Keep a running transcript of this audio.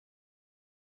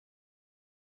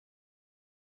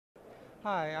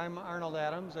Hi, I'm Arnold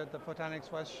Adams at the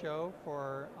Photonics West show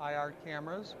for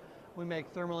IRCameras. We make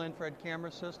thermal infrared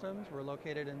camera systems. We're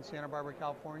located in Santa Barbara,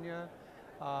 California.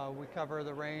 We cover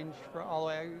the range all the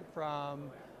way from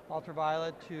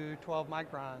ultraviolet to 12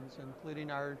 microns,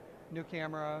 including our new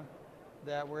camera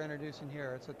that we're introducing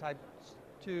here. It's a Type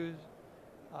 2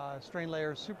 strain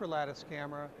layer superlattice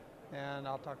camera, and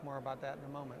I'll talk more about that in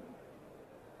a moment.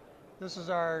 This is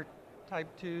our Type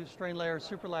 2 strain layer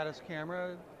superlattice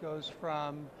camera. It goes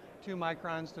from 2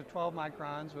 microns to 12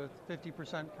 microns with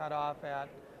 50% cutoff at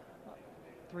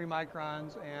 3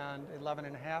 microns and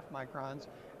 11.5 microns.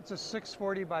 It's a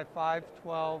 640 by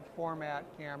 512 format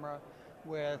camera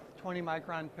with 20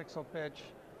 micron pixel pitch,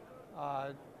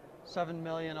 7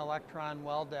 million electron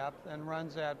well depth, and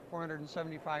runs at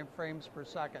 475 frames per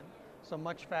second. So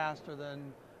much faster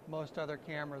than most other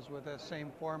cameras with the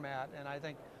same format, and I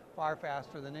think far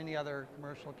faster than any other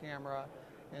commercial camera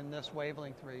in this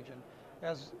wavelength region.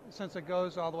 Since it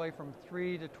goes all the way from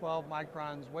 3 to 12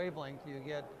 microns wavelength, you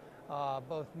get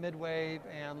both mid-wave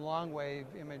and long-wave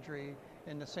imagery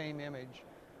in the same image.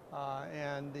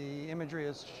 And the imagery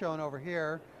is shown over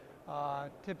here.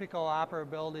 Typical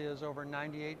operability is over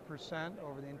 98%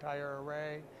 over the entire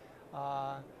array.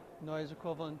 Noise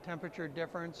equivalent temperature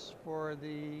difference for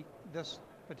this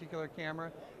particular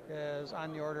camera is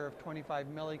on the order of 25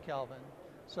 millikelvin.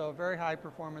 So very high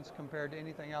performance compared to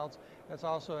anything else. It's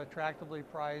also attractively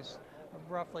priced,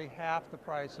 roughly half the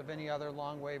price of any other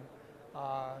long wave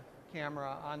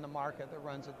camera on the market that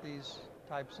runs at these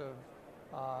types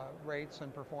of rates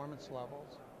and performance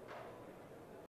levels.